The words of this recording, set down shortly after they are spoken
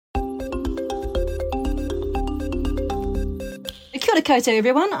Kia ora koutou,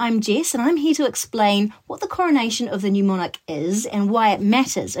 everyone. I'm Jess, and I'm here to explain what the coronation of the new monarch is and why it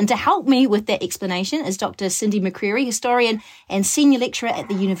matters. And to help me with that explanation is Dr. Cindy McCreary, historian and senior lecturer at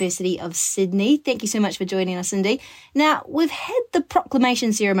the University of Sydney. Thank you so much for joining us, Cindy. Now, we've had the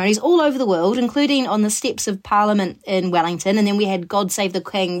proclamation ceremonies all over the world, including on the steps of Parliament in Wellington, and then we had God Save the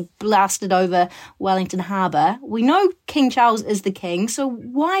King blasted over Wellington Harbour. We know King Charles is the king, so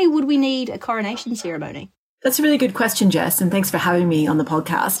why would we need a coronation ceremony? That's a really good question, Jess, and thanks for having me on the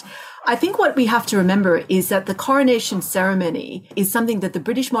podcast. I think what we have to remember is that the coronation ceremony is something that the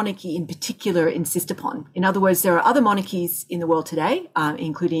British monarchy in particular insist upon. In other words, there are other monarchies in the world today,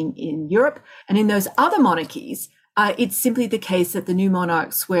 including in Europe, and in those other monarchies, it's simply the case that the new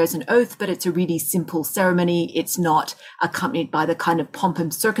monarch swears an oath, but it's a really simple ceremony. It's not accompanied by the kind of pomp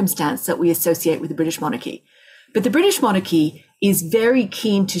and circumstance that we associate with the British monarchy. But the British monarchy is very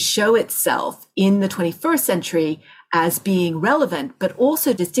keen to show itself in the 21st century as being relevant, but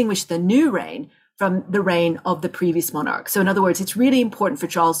also distinguish the new reign from the reign of the previous monarch. So in other words, it's really important for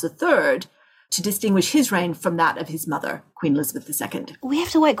Charles III to distinguish his reign from that of his mother, Queen Elizabeth II. We have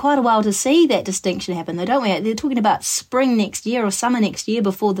to wait quite a while to see that distinction happen, though, don't we? They're talking about spring next year or summer next year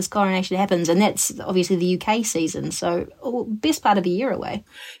before this coronation happens, and that's obviously the UK season, so best part of a year away.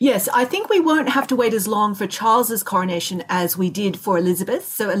 Yes, I think we won't have to wait as long for Charles's coronation as we did for Elizabeth.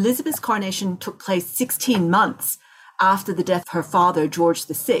 So Elizabeth's coronation took place 16 months after the death of her father, George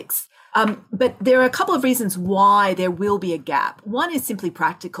VI. But there are a couple of reasons why there will be a gap. One is simply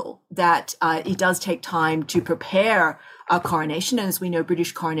practical, that it does take time to prepare a coronation. And as we know,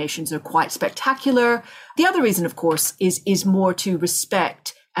 British coronations are quite spectacular. The other reason, of course, is more to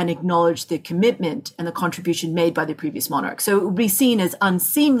respect and acknowledge the commitment and the contribution made by the previous monarch. So it would be seen as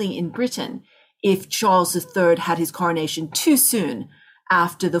unseemly in Britain if Charles III had his coronation too soon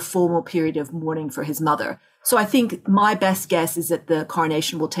after the formal period of mourning for his mother. So I think my best guess is that the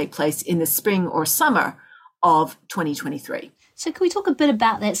coronation will take place in the spring or summer of 2023. So can we talk a bit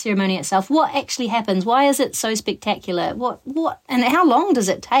about that ceremony itself? What actually happens? Why is it so spectacular? What, and how long does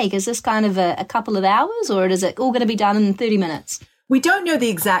it take? Is this kind of a couple of hours, or is it all going to be done in 30 minutes? We don't know the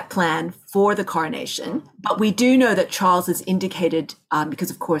exact plan for the coronation, but we do know that Charles has indicated, because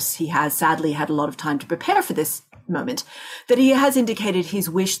of course he has sadly had a lot of time to prepare for this moment, that he has indicated his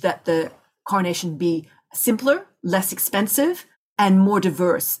wish that the coronation be simpler, less expensive, and more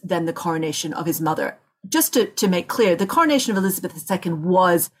diverse than the coronation of his mother. Just to make clear, the coronation of Elizabeth II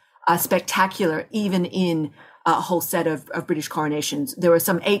was spectacular, even in a whole set of British coronations. There were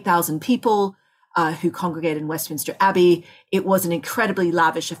some 8,000 people who congregated in Westminster Abbey. It was an incredibly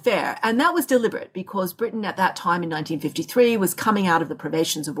lavish affair. And that was deliberate because Britain at that time in 1953 was coming out of the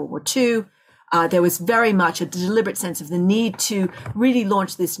privations of World War II. There was very much a deliberate sense of the need to really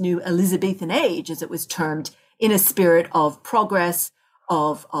launch this new Elizabethan age, as it was termed, in a spirit of progress,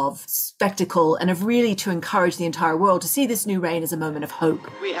 of spectacle, and of really to encourage the entire world to see this new reign as a moment of hope.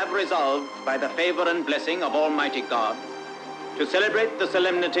 We have resolved, by the favour and blessing of Almighty God, to celebrate the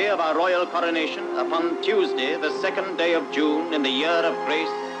solemnity of our royal coronation upon Tuesday, the 2nd day of June, in the year of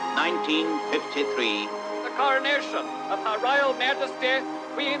grace 1953. The coronation of Her Royal Majesty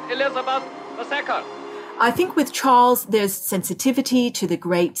Queen Elizabeth II. I think with Charles, there's sensitivity to the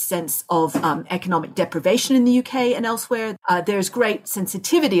great sense of economic deprivation in the UK and elsewhere. There's great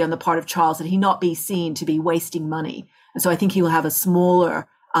sensitivity on the part of Charles that he not be seen to be wasting money. And so I think he will have a smaller,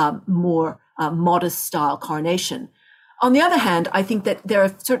 more modest style coronation. On the other hand, I think that there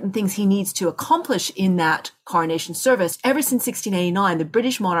are certain things he needs to accomplish in that coronation service. Ever since 1689, the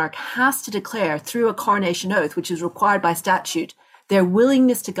British monarch has to declare through a coronation oath, which is required by statute, their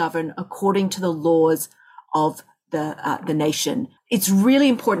willingness to govern according to the laws of the nation. It's really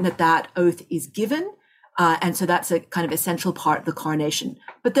important that that oath is given. And so that's a kind of essential part of the coronation.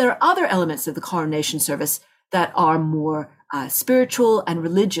 But there are other elements of the coronation service that are more spiritual and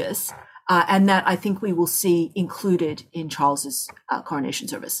religious, and that I think we will see included in Charles's coronation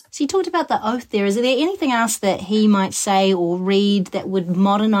service. So you talked about the oath there. Is there anything else that he might say or read that would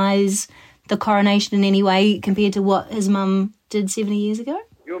modernise the coronation in any way compared to what his mum did 70 years ago?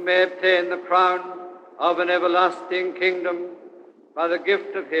 You may obtain the crown of an everlasting kingdom by the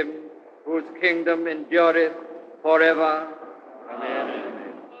gift of him whose kingdom endureth forever. Amen.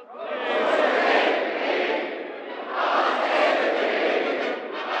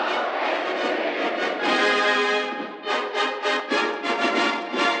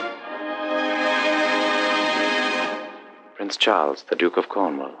 Prince Charles, the Duke of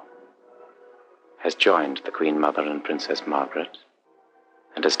Cornwall, has joined the Queen Mother and Princess Margaret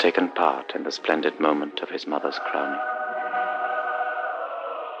and has taken part in the splendid moment of his mother's crowning.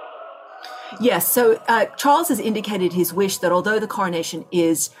 Yes, so Charles has indicated his wish that although the coronation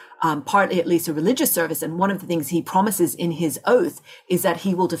is partly at least a religious service, and one of the things he promises in his oath is that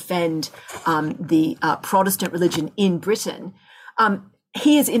he will defend the Protestant religion in Britain,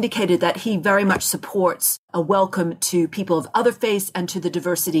 he has indicated that he very much supports a welcome to people of other faiths and to the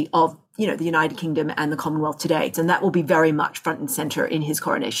diversity of, the United Kingdom and the Commonwealth today. And that will be very much front and center in his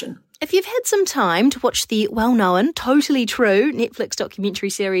coronation. If you've had some time to watch the well-known, totally true Netflix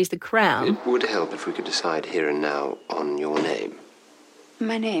documentary series The Crown... It would help if we could decide here and now on your name.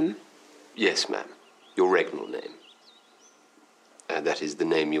 My name? Yes, ma'am. Your regnal name. That is the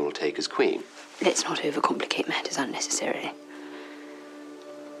name you will take as Queen. Let's not overcomplicate matters unnecessarily.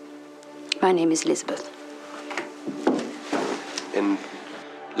 My name is Elizabeth. And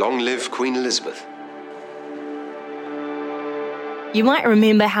long live Queen Elizabeth. You might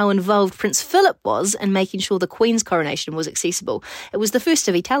remember how involved Prince Philip was in making sure the Queen's coronation was accessible. It was the first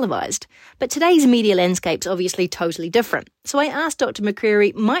to be televised. But today's media landscape's obviously totally different. So I asked Dr.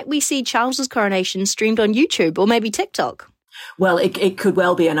 McCreary, might we see Charles's coronation streamed on YouTube or maybe TikTok? Well, it could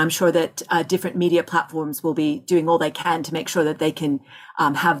well be, and I'm sure that different media platforms will be doing all they can to make sure that they can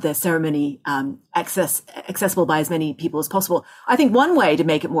have the ceremony accessible by as many people as possible. I think one way to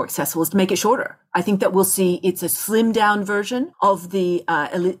make it more accessible is to make it shorter. I think that we'll see it's a slimmed down version of the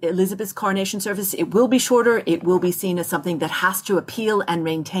Elizabeth's coronation service. It will be shorter. It will be seen as something that has to appeal and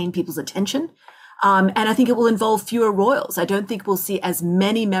maintain people's attention. And I think it will involve fewer royals. I don't think we'll see as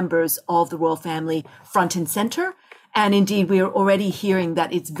many members of the royal family front and center. And indeed, we are already hearing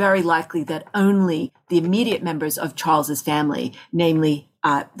that it's very likely that only the immediate members of Charles's family, namely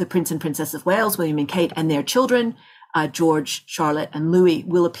the Prince and Princess of Wales, William and Kate, and their children, George, Charlotte, and Louis,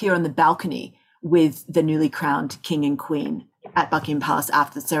 will appear on the balcony with the newly crowned King and Queen at Buckingham Palace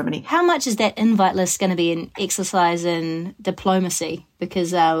after the ceremony. How much is that invite list going to be an exercise in diplomacy?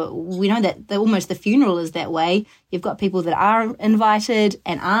 Because we know that almost the funeral is that way. You've got people that are invited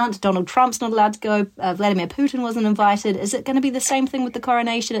and aren't. Donald Trump's not allowed to go. Vladimir Putin wasn't invited. Is it going to be the same thing with the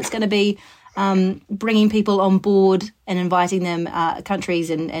coronation? It's going to be bringing people on board and inviting them, countries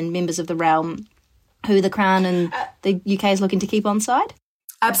and members of the realm who the Crown and the UK is looking to keep on side?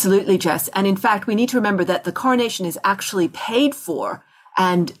 Absolutely, Jess. And in fact, we need to remember that the coronation is actually paid for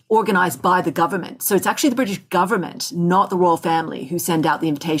and organised by the government. So it's actually the British government, not the royal family, who send out the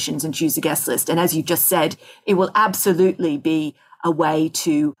invitations and choose the guest list. And as you just said, it will absolutely be a way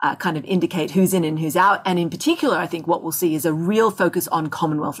to kind of indicate who's in and who's out. And in particular, I think what we'll see is a real focus on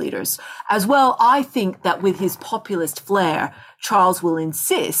Commonwealth leaders. As well, I think that with his populist flair, Charles will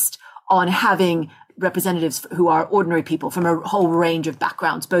insist on having representatives who are ordinary people from a whole range of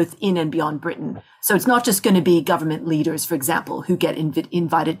backgrounds, both in and beyond Britain. So it's not just going to be government leaders, for example, who get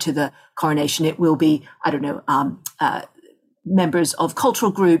invited to the coronation. It will be, members of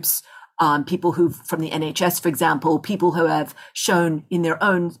cultural groups, people who from the NHS, for example, people who have shown in their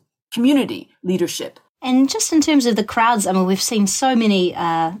own community leadership. And just in terms of the crowds, I mean, we've seen so many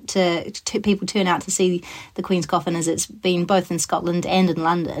people turn out to see the Queen's coffin as it's been both in Scotland and in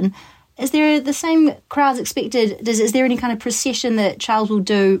London. Is there the same crowds expected? Is there any kind of procession that Charles will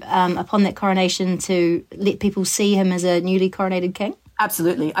do upon that coronation to let people see him as a newly coronated king?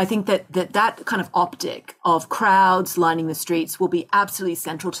 Absolutely. I think that kind of optic of crowds lining the streets will be absolutely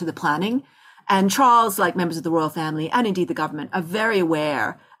central to the planning. And Charles, like members of the royal family and indeed the government, are very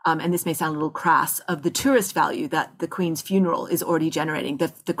aware, and this may sound a little crass, of the tourist value that the Queen's funeral is already generating.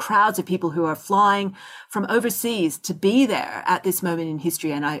 The crowds of people who are flying from overseas to be there at this moment in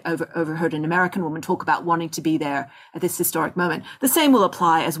history. And I overheard an American woman talk about wanting to be there at this historic moment. The same will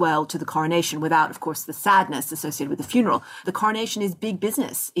apply as well to the coronation, without, of course, the sadness associated with the funeral. The coronation is big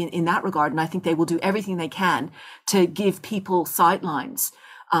business in that regard. And I think they will do everything they can to give people sightlines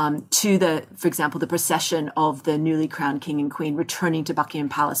to for example, the procession of the newly crowned King and Queen returning to Buckingham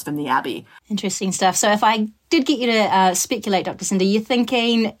Palace from the Abbey. Interesting stuff. So if I did get you to speculate, Dr. Cindy, you're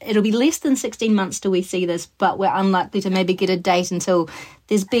thinking it'll be less than 16 months till we see this, but we're unlikely to maybe get a date until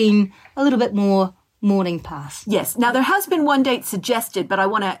there's been a little bit more mourning pass. Yes. Now, there has been one date suggested, but I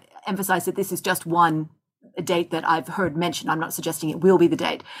want to emphasize that this is just a date that I've heard mentioned. I'm not suggesting it will be the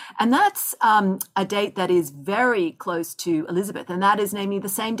date. And that's a date that is very close to Elizabeth, and that is namely the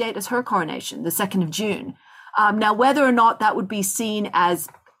same date as her coronation, the 2nd of June. Now, whether or not that would be seen as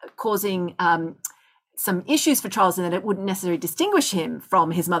causing some issues for Charles and that it wouldn't necessarily distinguish him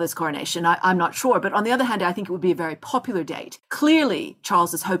from his mother's coronation, I'm not sure. But on the other hand, I think it would be a very popular date. Clearly,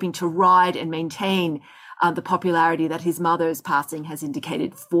 Charles is hoping to ride and maintain the popularity that his mother's passing has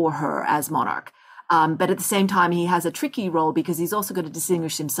indicated for her as monarch. But at the same time, he has a tricky role because he's also going to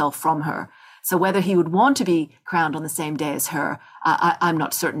distinguish himself from her. So whether he would want to be crowned on the same day as her, I'm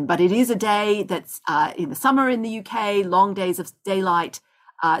not certain. But it is a day that's in the summer in the UK, long days of daylight.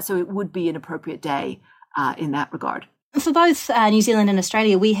 So it would be an appropriate day in that regard. For both New Zealand and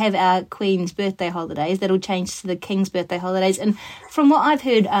Australia, we have our Queen's birthday holidays. That'll change to the King's birthday holidays. And from what I've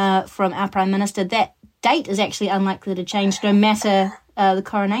heard from our Prime Minister, that date is actually unlikely to change no matter the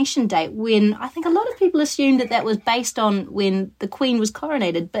coronation date, when I think a lot of people assumed that was based on when the Queen was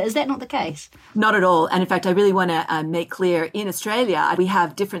coronated. But is that not the case? Not at all. And in fact, I really want to make clear, in Australia, we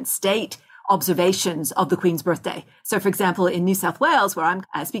have different state observations of the Queen's birthday. So, for example, in New South Wales, where I'm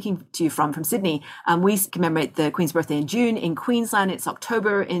speaking to you from Sydney, we commemorate the Queen's birthday in June. In Queensland, it's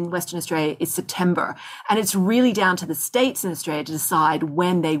October. In Western Australia, it's September. And it's really down to the states in Australia to decide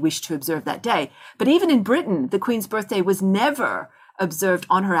when they wish to observe that day. But even in Britain, the Queen's birthday was never observed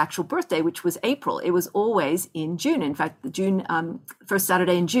on her actual birthday, which was April. It was always in June. In fact, the first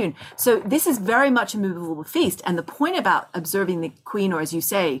Saturday in June. So this is very much a movable feast. And the point about observing the Queen, or as you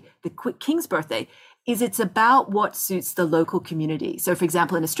say, the King's birthday, is it's about what suits the local community. So, for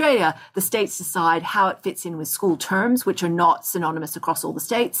example, in Australia, the states decide how it fits in with school terms, which are not synonymous across all the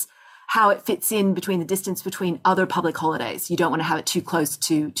states, how it fits in between the distance between other public holidays. You don't want to have it too close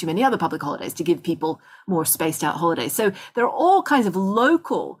to too many other public holidays to give people more spaced out holidays. So there are all kinds of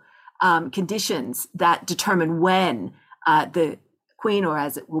local conditions that determine when the Queen, or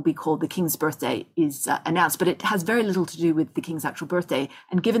as it will be called, the King's birthday, is announced. But it has very little to do with the King's actual birthday.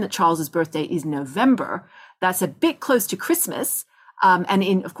 And given that Charles's birthday is November, that's a bit close to Christmas.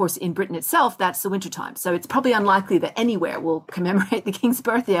 And of course, in Britain itself, that's the wintertime. So it's probably unlikely that anywhere will commemorate the King's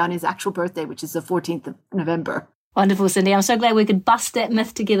birthday on his actual birthday, which is the 14th of November. Wonderful, Cindy. I'm so glad we could bust that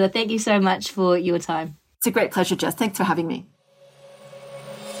myth together. Thank you so much for your time. It's a great pleasure, Jess. Thanks for having me.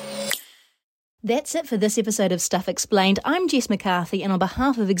 That's it for this episode of Stuff Explained. I'm Jess McCarthy, and on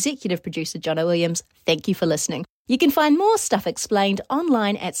behalf of executive producer Jono Williams, thank you for listening. You can find more Stuff Explained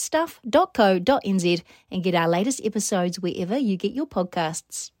online at stuff.co.nz and get our latest episodes wherever you get your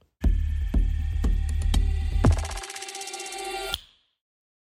podcasts.